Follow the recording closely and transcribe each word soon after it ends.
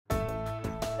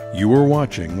You are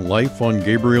watching Life on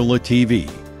Gabriola TV,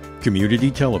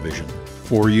 community television,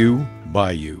 for you,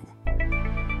 by you.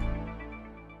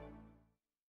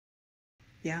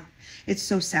 Yeah, it's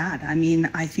so sad. I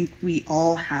mean, I think we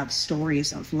all have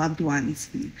stories of loved ones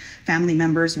and family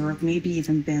members, or maybe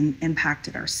even been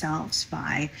impacted ourselves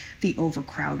by the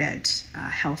overcrowded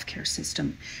healthcare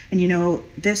system. And you know,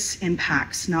 this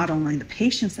impacts not only the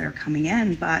patients that are coming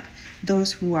in, but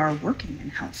those who are working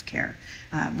in healthcare.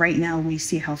 Right now, we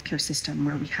see a healthcare system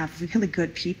where we have really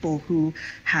good people who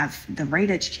have the right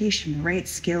education, the right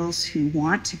skills, who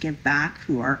want to give back,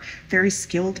 who are very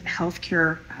skilled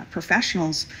healthcare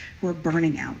professionals who are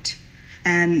burning out.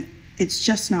 And it's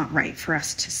just not right for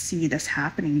us to see this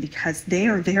happening, because they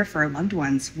are there for our loved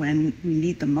ones when we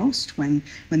need them most, when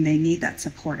they need that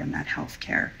support and that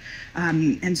healthcare.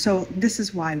 And so this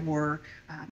is why we're...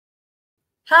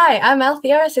 Hi, I'm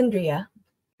Althea Sindria.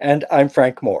 And I'm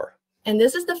Frank Moher. And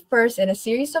this is the first in a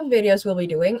series of videos we'll be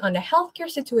doing on the healthcare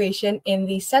situation in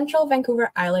the central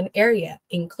Vancouver Island area,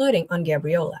 including on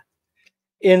Gabriola.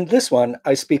 In this one,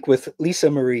 I speak with Lisa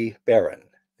Marie Barron,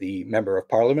 the Member of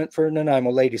Parliament for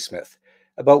Nanaimo-Ladysmith,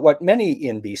 about what many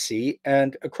in BC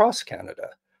and across Canada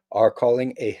are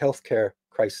calling a healthcare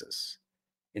crisis.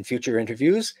 In future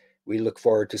interviews, we look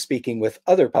forward to speaking with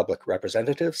other public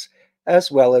representatives,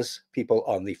 as well as people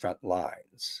on the front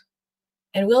lines.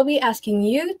 And we'll be asking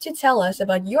you to tell us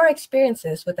about your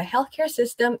experiences with the healthcare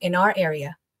system in our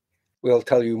area. We'll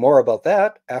tell you more about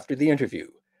that after the interview.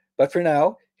 But for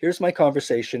now, here's my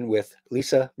conversation with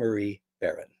Lisa Marie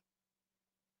Barron.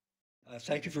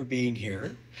 Thank you for being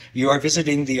here. You are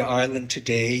visiting the island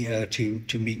today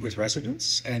to meet with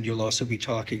residents, and you'll also be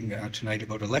talking tonight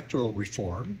about electoral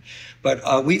reform.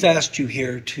 But we've asked you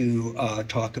here to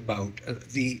talk about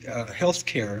the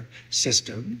healthcare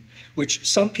system, which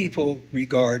some people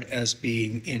regard as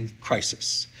being in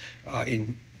crisis,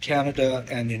 in Canada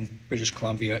and in British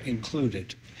Columbia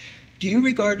included. Do you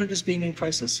regard it as being in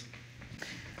crisis?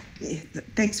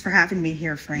 Thanks for having me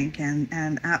here, Frank,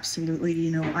 and absolutely,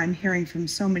 you know, I'm hearing from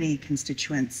so many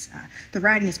constituents. The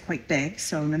riding is quite big,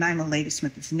 so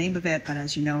Nanaimo-Ladysmith is the name of it, but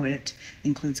as you know, it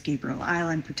includes Gabriola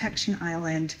Island, Protection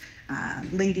Island,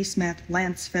 Ladysmith,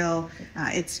 Lanceville.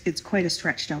 It's quite a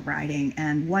stretched out riding,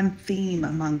 and one theme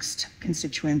amongst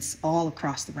constituents all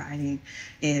across the riding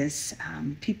is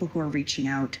people who are reaching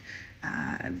out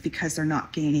because they're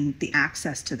not gaining the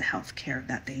access to the health care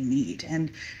that they need.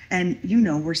 And you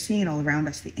know, we're seeing all around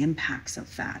us the impacts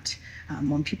of that.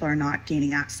 When people are not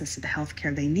gaining access to the health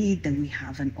care they need, then we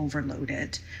have an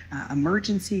overloaded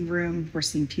emergency room. We're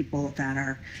seeing people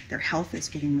that their health is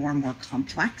getting more and more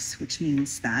complex, which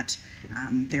means that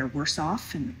they're worse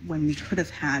off, and when we could have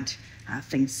had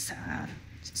things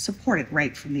supported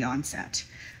right from the onset.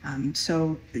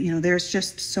 So, you know, there's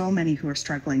just so many who are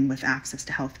struggling with access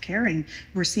to health care, and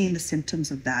we're seeing the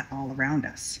symptoms of that all around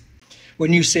us.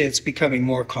 When you say it's becoming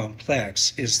more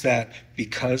complex, is that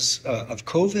because of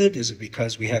COVID? Is it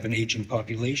because we have an aging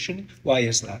population? Why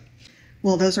is that?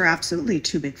 Well, those are absolutely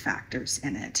two big factors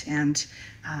in it. And,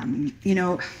 you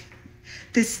know,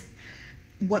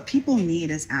 what people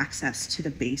need is access to the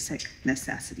basic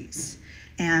necessities.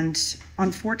 And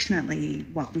unfortunately,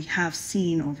 what we have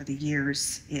seen over the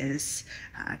years is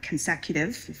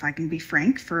consecutive, if I can be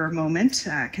frank for a moment,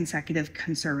 consecutive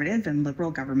Conservative and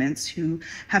Liberal governments who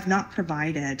have not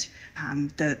provided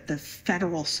the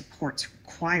federal supports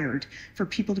required for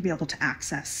people to be able to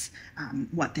access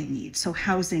what they need. So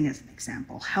housing is an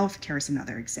example, healthcare is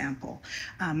another example.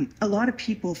 A lot of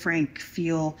people, Frank,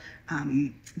 feel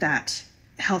that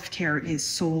healthcare is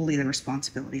solely the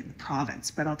responsibility of the province.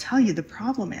 But I'll tell you, the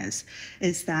problem is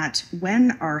that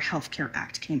when our Healthcare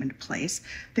Act came into place,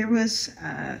 there was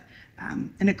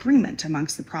an agreement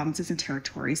amongst the provinces and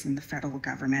territories and the federal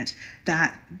government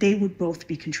that they would both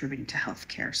be contributing to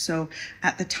healthcare. So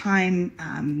at the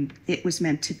time, it was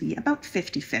meant to be about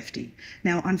 50-50.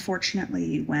 Now,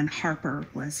 unfortunately, when Harper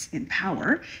was in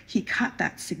power, he cut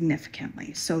that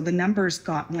significantly. So the numbers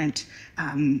went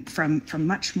from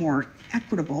much more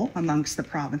equitable amongst the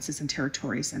provinces and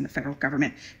territories and the federal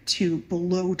government to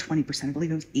below 20%. I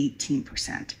believe it was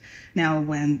 18%. Now,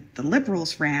 when the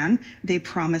Liberals ran, they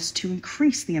promised to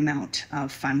increase the amount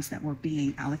of funds that were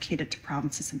being allocated to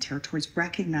provinces and territories,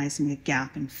 recognizing a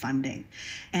gap in funding.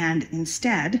 And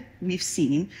instead, we've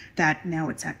seen that now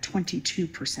it's at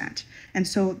 22%. And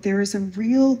so there is a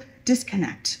real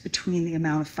disconnect between the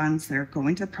amount of funds that are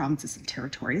going to the provinces and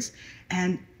territories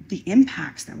and the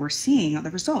impacts that we're seeing are the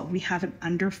result. We have an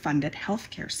underfunded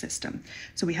healthcare system.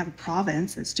 So we have a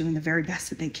province that's doing the very best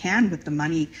that they can with the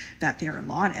money that they're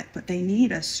allotted, but they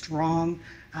need a strong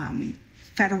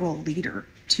federal leader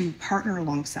to partner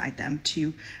alongside them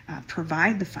to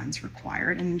provide the funds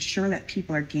required and ensure that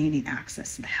people are gaining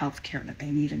access to the health care that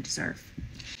they need and deserve.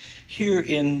 Here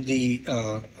in the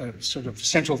sort of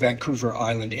central Vancouver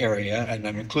Island area, and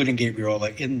I'm including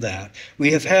Gabriola in that,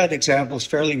 we have had examples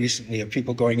fairly recently of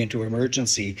people going into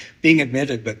emergency, being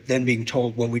admitted, but then being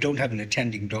told, well, we don't have an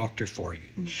attending doctor for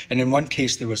you. And in one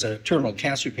case, there was a terminal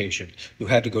cancer patient who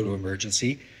had to go to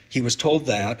emergency. He was told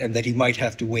that, and that he might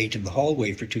have to wait in the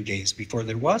hallway for 2 days before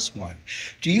there was one.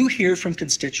 Do you hear from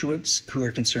constituents who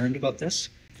are concerned about this?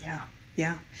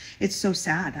 Yeah, it's so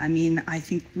sad. I mean, I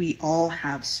think we all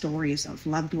have stories of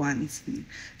loved ones and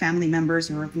family members,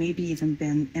 or maybe even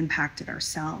been impacted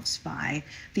ourselves by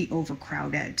the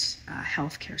overcrowded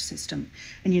healthcare system.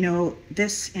 And you know,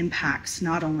 this impacts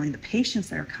not only the patients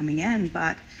that are coming in,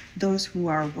 but those who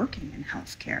are working in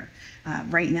healthcare.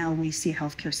 Right now, we see a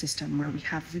healthcare system where we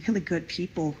have really good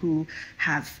people who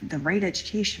have the right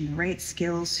education, the right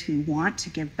skills, who want to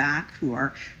give back, who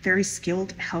are very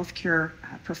skilled healthcare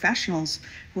professionals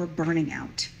who are burning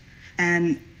out.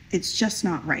 And it's just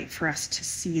not right for us to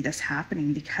see this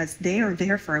happening, because they are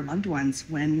there for our loved ones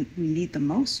when we need them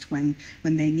most, when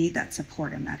they need that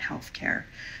support and that health care.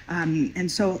 And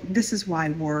so this is why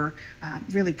we're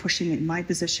really pushing, in my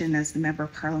position as the Member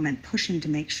of Parliament, pushing to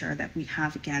make sure that we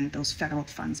have, again, those federal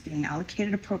funds being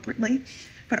allocated appropriately.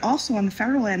 But also on the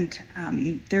federal end,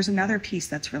 there's another piece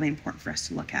that's really important for us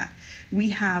to look at. We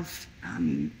have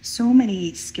so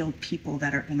many skilled people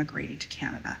that are immigrating to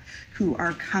Canada, who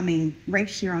are coming right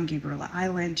here on Gabriola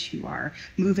Island, who are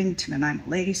moving to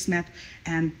Nanaimo-Ladysmith,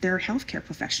 and they're healthcare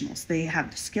professionals. They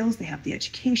have the skills, they have the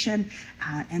education,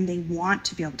 and they want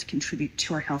to be able to contribute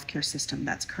to our healthcare system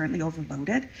that's currently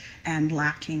overloaded and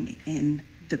lacking in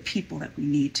the people that we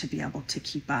need to be able to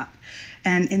keep up.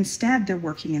 And instead, they're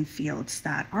working in fields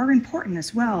that are important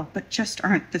as well, but just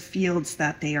aren't the fields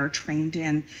that they are trained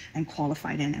in and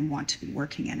qualified in and want to be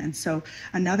working in. And so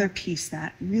another piece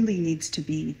that really needs to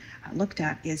be looked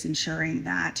at is ensuring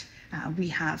that we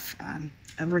have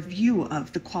a review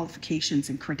of the qualifications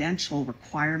and credential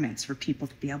requirements for people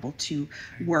to be able to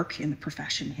work in the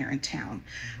profession here in town.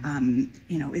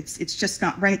 You know, it's just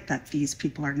not right that these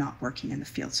people are not working in the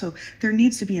field. So there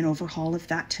needs to be an overhaul of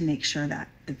that to make sure that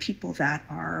the people that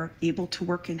are able to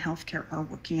work in healthcare are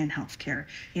working in healthcare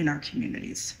in our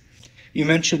communities. You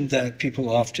mentioned that people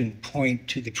often point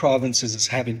to the provinces as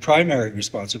having primary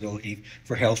responsibility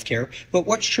for healthcare, but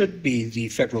what should be the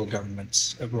federal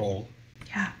government's role?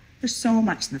 Yeah. There's so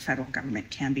much the federal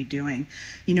government can be doing.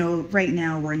 You know, right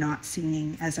now we're not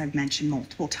seeing, as I've mentioned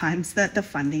multiple times, the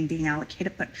funding being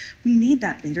allocated, but we need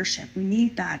that leadership. We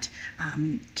need that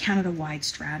Canada-wide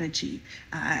strategy.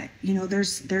 You know,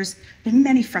 there's been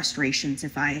many frustrations,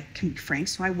 if I can be frank.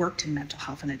 So I worked in mental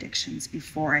health and addictions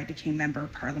before I became Member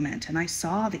of Parliament, and I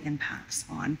saw the impacts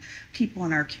on people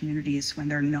in our communities when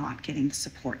they're not getting the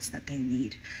supports that they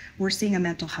need. We're seeing a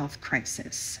mental health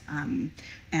crisis.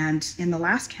 And in the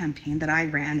last campaign that I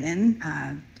ran in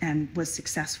and was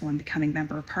successful in becoming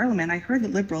Member of Parliament, I heard the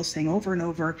Liberals saying over and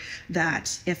over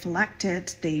that if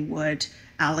elected, they would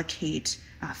allocate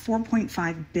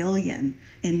 $4.5 billion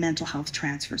in mental health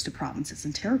transfers to provinces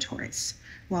and territories.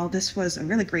 Well, this was a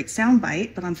really great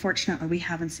soundbite, but unfortunately, we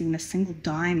haven't seen a single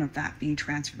dime of that being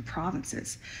transferred to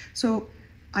provinces. So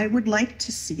I would like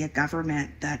to see a government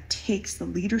that takes the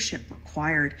leadership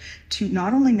required to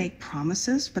not only make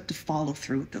promises, but to follow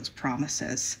through with those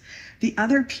promises. The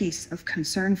other piece of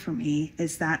concern for me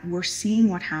is that we're seeing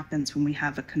what happens when we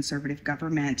have a Conservative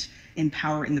government in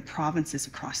power in the provinces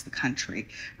across the country.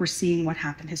 We're seeing what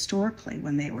happened historically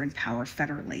when they were in power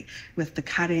federally with the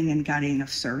cutting and gutting of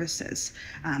services.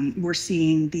 We're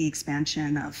seeing the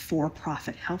expansion of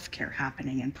for-profit healthcare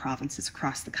happening in provinces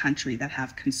across the country that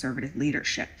have Conservative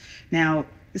leadership. Now,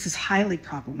 this is highly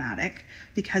problematic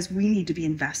because we need to be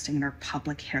investing in our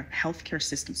public healthcare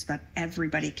system so that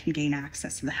everybody can gain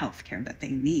access to the healthcare that they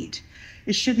need.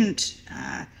 It shouldn't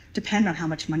depend on how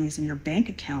much money is in your bank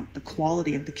account, the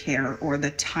quality of the care, or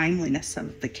the timeliness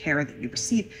of the care that you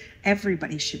receive.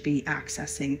 Everybody should be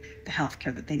accessing the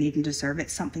healthcare that they need and deserve.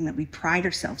 It's something that we pride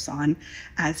ourselves on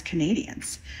as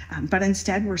Canadians. But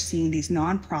instead, we're seeing these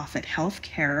nonprofit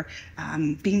healthcare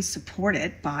being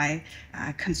supported by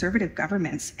Conservative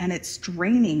governments, and it's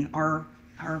draining our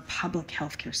public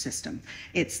healthcare system.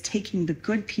 It's taking the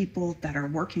good people that are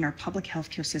working our public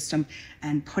healthcare system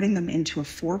and putting them into a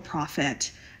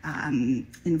for-profit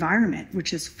environment,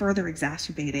 which is further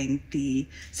exacerbating the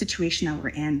situation that we're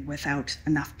in without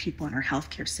enough people in our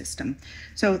healthcare system.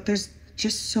 So there's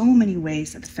just so many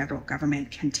ways that the federal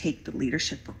government can take the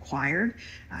leadership required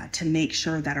to make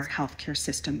sure that our healthcare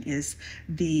system is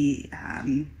the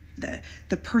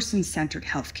the person-centered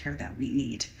healthcare that we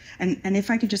need. And if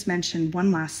I could just mention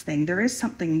one last thing, there is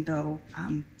something though,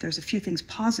 there's a few things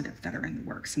positive that are in the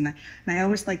works. And I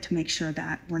always like to make sure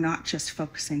that we're not just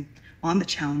focusing on the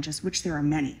challenges, which there are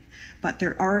many, but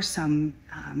there are some,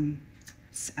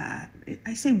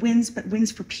 I say wins, but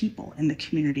wins for people in the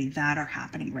community that are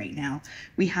happening right now.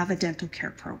 We have a dental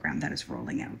care program that is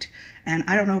rolling out. And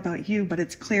I don't know about you, but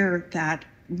it's clear that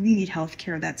we need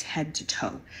healthcare that's head to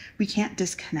toe. We can't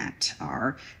disconnect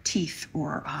our teeth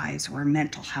or our eyes or our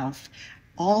mental health.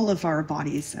 All of our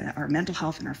bodies, our mental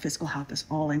health and our physical health is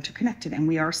all interconnected. And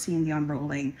we are seeing the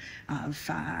unrolling of,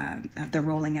 the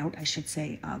rolling out, I should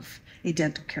say, of a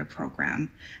dental care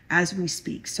program as we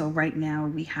speak. So right now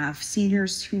we have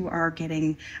seniors who are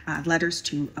getting letters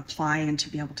to apply and to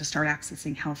be able to start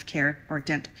accessing healthcare or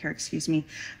dental care, excuse me,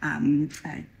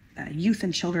 youth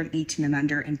and children 18 and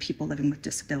under, and people living with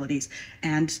disabilities.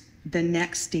 And the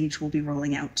next stage will be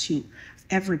rolling out to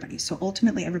everybody. So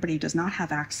ultimately, everybody who does not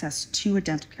have access to a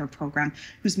dental care program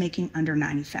who's making under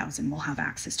 $90,000 will have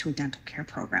access to a dental care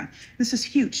program. This is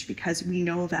huge because we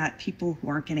know that people who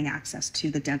aren't getting access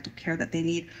to the dental care that they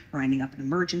need are ending up in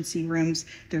emergency rooms.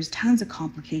 There's tons of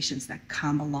complications that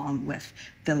come along with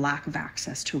the lack of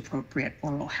access to appropriate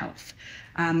oral health.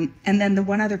 And then the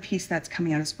one other piece that's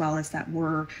coming out as well is that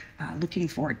we're looking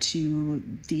forward to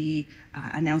the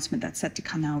announcement that's set to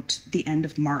come out the end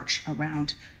of March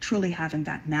around truly having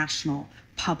that national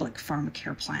public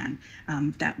pharmacare plan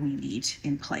that we need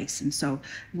in place. And so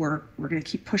we're going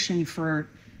to keep pushing for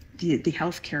the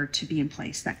healthcare to be in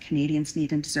place that Canadians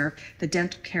need and deserve. The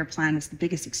dental care plan is the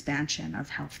biggest expansion of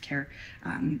healthcare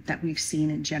that we've seen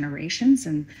in generations,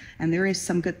 and there is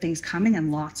some good things coming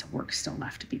and lots of work still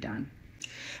left to be done.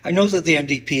 I know that the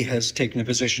NDP has taken a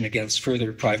position against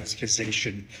further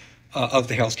privatization of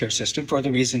the healthcare system for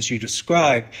the reasons you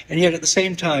described, and yet at the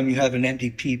same time you have an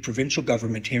NDP provincial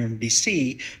government here in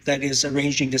BC that is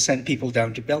arranging to send people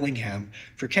down to Bellingham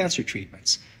for cancer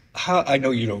treatments. I know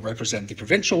you don't represent the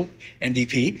provincial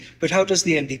NDP, but how does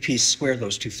the NDP square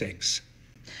those two things?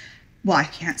 Well, I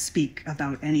can't speak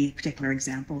about any particular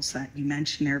examples that you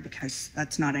mentioned there because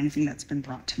that's not anything that's been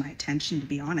brought to my attention, to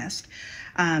be honest.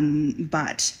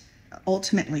 But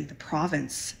ultimately, the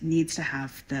province needs to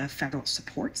have the federal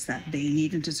supports that they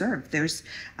need and deserve. There's,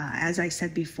 as I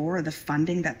said before, the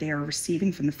funding that they are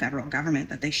receiving from the federal government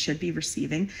that they should be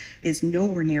receiving is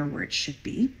nowhere near where it should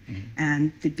be. Mm-hmm.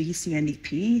 And the BC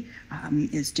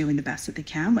NDP is doing the best that they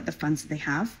can with the funds that they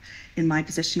have. In my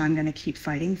position, I'm going to keep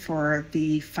fighting for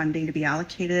the funding to be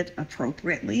allocated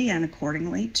appropriately and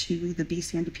accordingly to the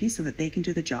BC NDP so that they can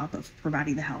do the job of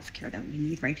providing the health care that we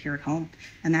need right here at home.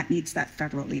 And that needs that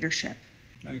federal leadership.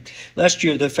 Right. Last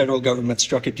year, the federal government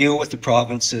struck a deal with the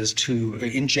provinces to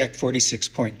inject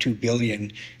 $46.2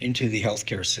 billion into the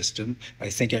healthcare system. I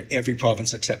think every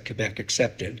province except Quebec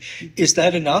accepted. Is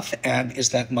that enough? And is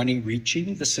that money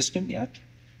reaching the system yet?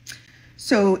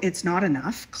 So it's not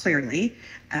enough, clearly.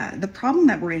 The problem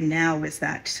that we're in now is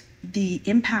that the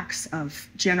impacts of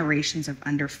generations of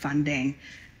underfunding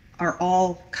are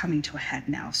all coming to a head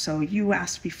now. So you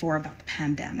asked before about the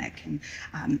pandemic, and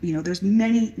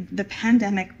the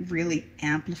pandemic really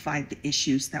amplified the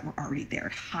issues that were already there.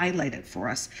 It highlighted for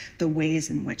us the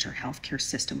ways in which our healthcare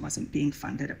system wasn't being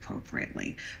funded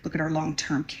appropriately. Look at our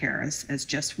long-term care as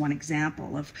just one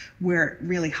example of where it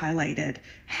really highlighted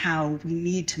how we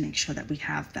need to make sure that we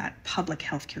have that public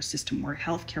healthcare system where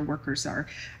healthcare workers are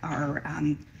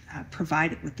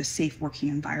provided with the safe working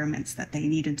environments that they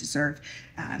need and deserve.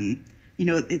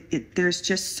 There's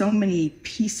just so many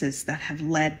pieces that have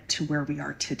led to where we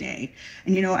are today.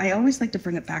 And, I always like to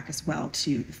bring it back as well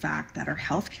to the fact that our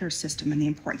healthcare system and the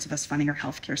importance of us funding our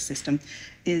healthcare system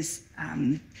is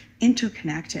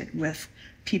interconnected with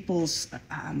people's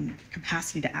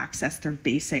capacity to access their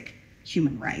basic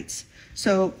human rights.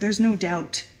 So there's no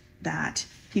doubt that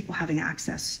people having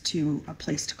access to a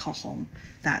place to call home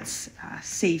that's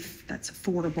safe, that's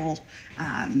affordable,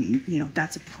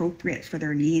 that's appropriate for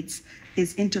their needs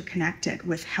is interconnected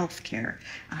with healthcare.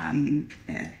 I'm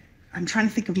trying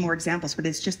to think of more examples, but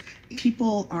it's just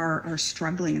people are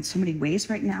struggling in so many ways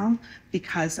right now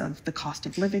because of the cost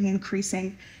of living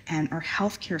increasing, and our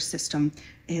healthcare system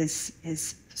is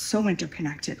so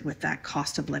interconnected with that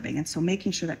cost of living. And so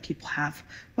making sure that people have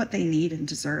what they need and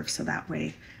deserve, so that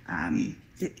way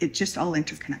it just all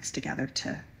interconnects together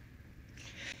to.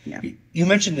 Yeah. You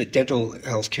mentioned that dental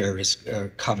health care is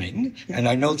coming, yeah. And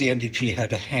I know the NDP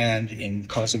had a hand in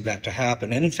causing that to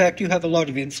happen. And in fact, you have a lot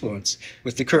of influence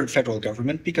with the current federal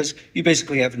government because you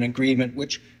basically have an agreement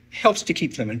which helps to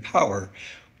keep them in power.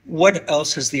 What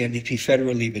else has the NDP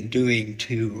federally been doing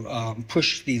to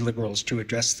push the Liberals to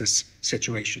address this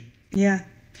situation? Yeah.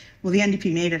 Well, the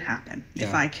NDP made it happen, Yeah.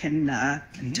 if I can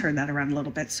turn that around a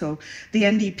little bit. So the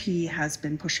NDP has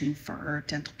been pushing for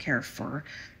dental care for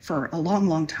a long,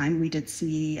 long time. We did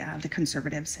see the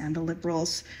Conservatives and the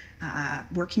Liberals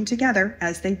working together,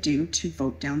 as they do, to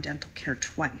vote down dental care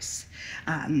twice.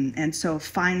 And so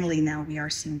finally now we are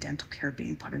seeing dental care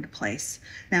being put into place.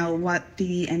 Now, what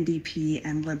the NDP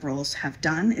and Liberals have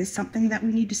done is something that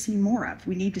we need to see more of.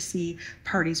 We need to see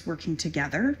parties working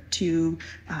together to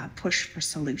push for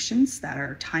solutions that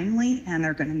are timely and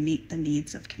are going to meet the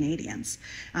needs of Canadians.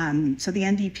 So the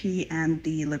NDP and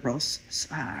the Liberals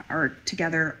are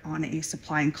together on a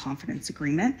supply and confidence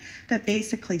agreement that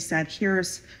basically said,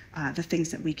 here's the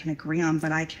things that we can agree on,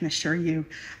 but I can assure you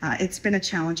it's been a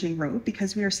challenging road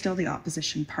because we are still the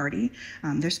opposition party.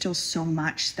 There's still so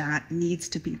much that needs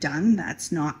to be done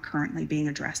that's not currently being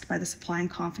addressed by the supply and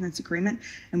confidence agreement,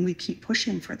 and we keep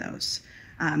pushing for those.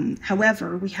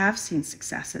 However, we have seen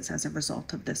successes as a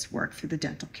result of this work through the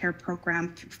dental care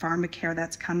program, through pharmacare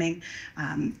that's coming.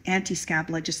 Anti-scab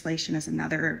legislation is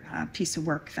another piece of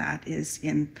work that is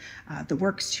in the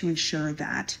works to ensure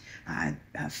that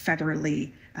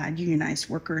federally unionized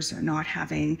workers are not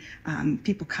having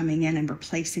people coming in and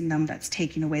replacing them. That's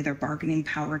taking away their bargaining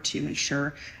power to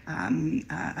ensure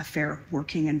a fair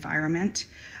working environment.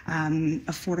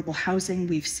 Affordable housing,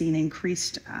 we've seen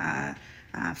increased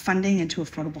funding into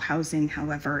affordable housing.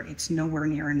 However, it's nowhere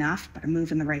near enough, but a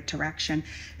move in the right direction.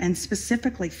 And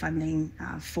specifically funding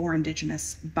for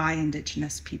Indigenous, by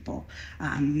Indigenous people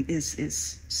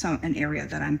is an area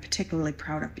that I'm particularly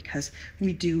proud of, because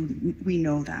we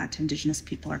know that Indigenous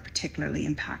people are particularly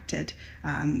impacted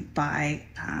by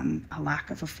a lack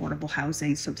of affordable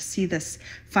housing. So to see this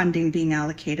funding being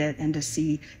allocated and to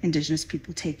see Indigenous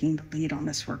people taking the lead on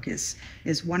this work is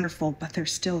wonderful, but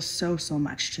there's still so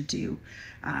much to do.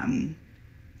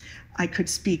 I could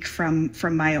speak from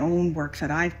my own work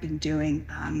that I've been doing.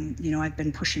 I've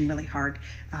been pushing really hard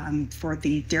for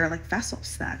the derelict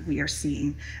vessels that we are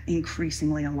seeing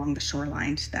increasingly along the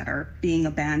shorelines that are being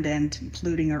abandoned and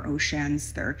polluting our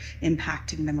oceans. They're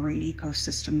impacting the marine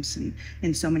ecosystems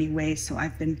in so many ways. So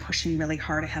I've been pushing really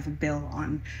hard. I have a bill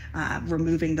on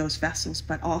removing those vessels,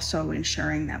 but also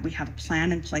ensuring that we have a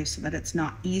plan in place so that it's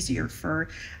not easier for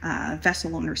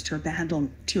vessel owners to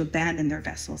abandon their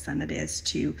vessels than it is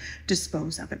to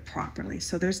dispose of it properly.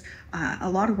 So there's a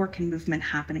lot of work and movement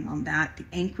happening on that. The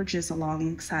anchorages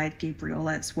alongside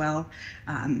Gabriola as well.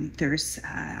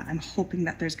 I'm hoping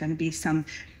that there's going to be some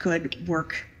good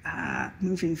work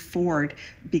moving forward,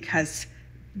 because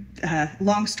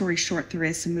long story short, there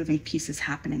is some moving pieces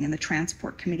happening in the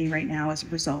Transport Committee right now as a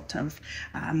result of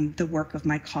the work of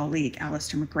my colleague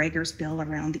Alistair McGregor's bill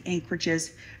around the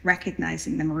anchorages,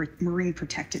 recognizing the marine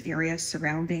protected areas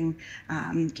surrounding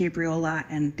Gabriola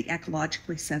and the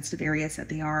ecologically sensitive areas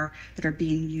that are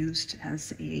being used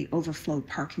as a overflow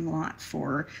parking lot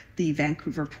for the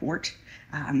Vancouver port.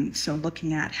 So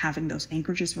looking at having those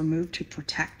anchorages removed to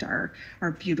protect our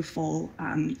beautiful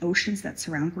oceans that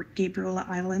surround Gabriola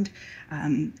Island.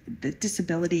 The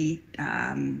disability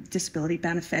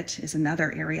benefit is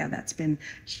another area that's been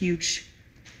huge.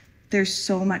 There's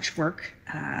so much work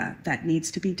that needs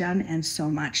to be done, and so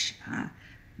much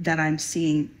that I'm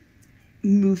seeing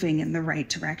moving in the right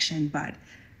direction, but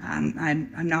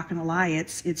I'm not going to lie,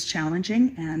 it's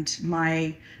challenging, and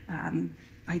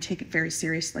I take it very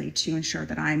seriously to ensure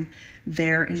that I'm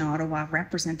there in Ottawa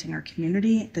representing our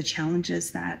community, the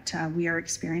challenges that we are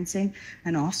experiencing,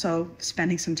 and also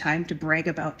spending some time to brag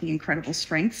about the incredible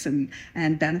strengths and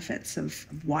benefits of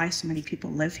why so many people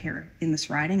live here in this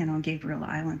riding and on Gabriola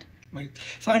Island. Right.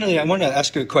 Finally, I want to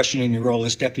ask you a question in your role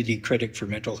as Deputy Critic for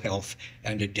Mental Health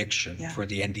and Addiction for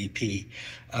the NDP.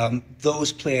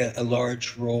 Those play a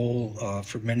large role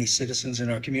for many citizens in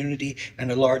our community, and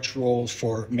a large role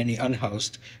for many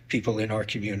unhoused people in our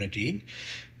community.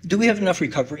 Do we have enough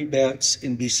recovery beds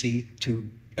in BC to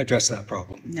address that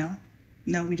problem?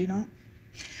 No, we do not.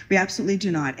 We absolutely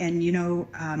do not.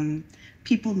 And,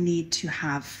 people need to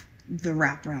have the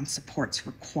wraparound supports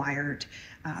required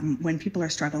when people are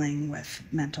struggling with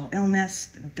mental illness,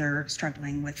 they're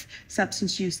struggling with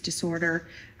substance use disorder.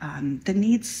 The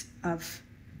needs of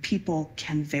people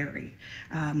can vary.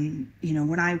 You know,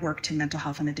 when I worked in mental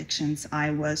health and addictions,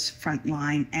 I was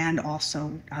frontline and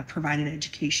also provided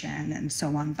education and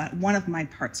so on. But one of my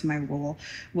parts of my role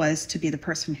was to be the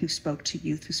person who spoke to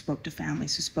youth, who spoke to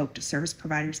families, who spoke to service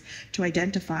providers, to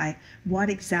identify what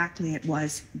exactly it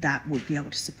was that would be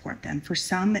able to support them. For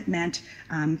some, it meant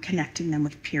connecting them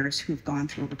with peers who've gone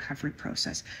through a recovery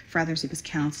process. For others, it was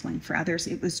counseling. For others,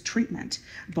 it was treatment,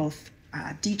 both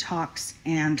detox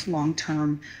and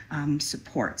long-term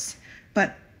supports.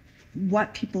 But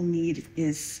what people need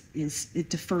is it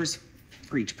differs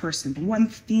for each person. But one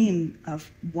theme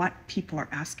of what people are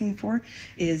asking for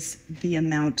is the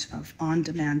amount of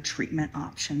on-demand treatment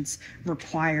options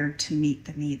required to meet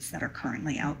the needs that are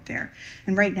currently out there.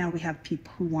 And right now we have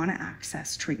people who want to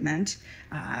access treatment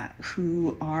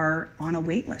who are on a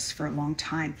wait list for a long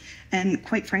time. And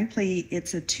quite frankly,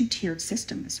 it's a two-tiered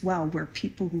system as well, where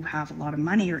people who have a lot of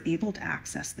money are able to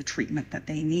access the treatment that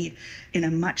they need in a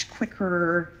much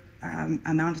quicker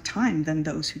amount of time than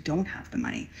those who don't have the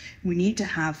money. We need to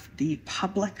have the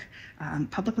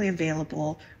publicly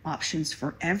available options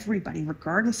for everybody,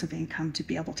 regardless of income, to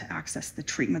be able to access the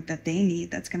treatment that they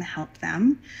need that's going to help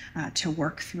them to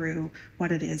work through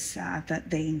what it is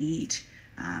that they need.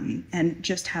 And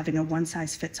just having a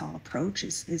one-size-fits-all approach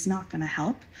is not going to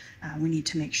help. We need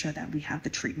to make sure that we have the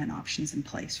treatment options in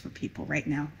place for people right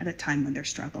now at a time when they're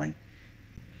struggling.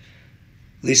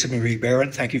 Lisa Marie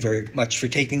Barron, thank you very much for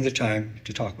taking the time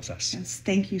to talk with us. Yes,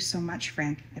 thank you so much,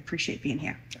 Frank. I appreciate being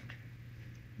here.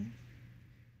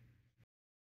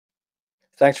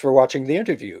 Thanks for watching the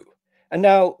interview. And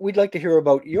now we'd like to hear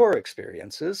about your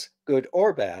experiences, good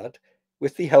or bad,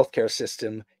 with the healthcare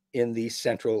system in the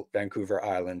central Vancouver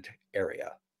Island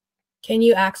area. Can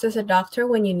you access a doctor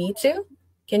when you need to?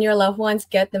 Can your loved ones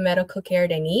get the medical care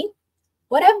they need?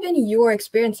 What have been your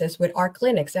experiences with our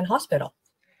clinics and hospital?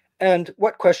 And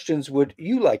what questions would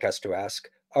you like us to ask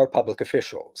our public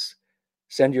officials?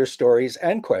 Send your stories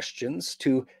and questions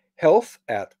to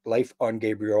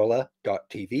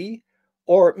health@lifeongabriola.tv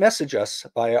or message us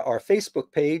via our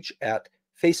Facebook page at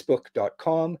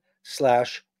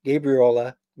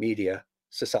facebook.com/Gabriola Media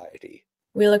Society.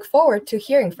 We look forward to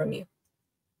hearing from you.